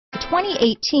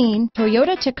2018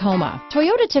 Toyota Tacoma.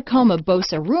 Toyota Tacoma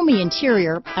boasts a roomy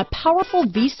interior, a powerful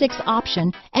V6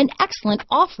 option, and excellent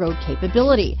off-road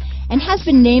capability, and has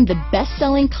been named the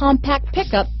best-selling compact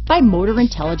pickup by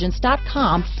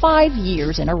MotorIntelligence.com 5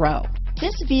 years in a row.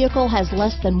 This vehicle has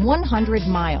less than 100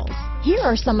 miles. Here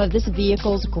are some of this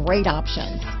vehicle's great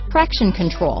options: traction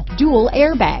control, dual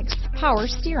airbags, power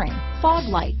steering, fog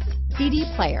lights, CD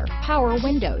player, power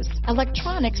windows,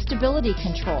 electronic stability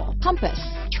control, compass,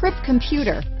 trip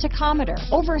computer, tachometer,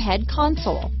 overhead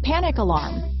console, panic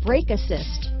alarm, brake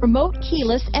assist, remote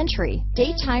keyless entry,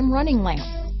 daytime running lamps,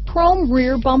 chrome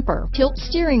rear bumper, tilt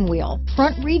steering wheel,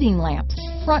 front reading lamps,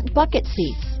 front bucket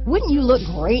seats. Wouldn't you look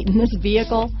great in this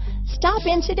vehicle? Stop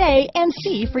in today and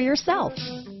see for yourself.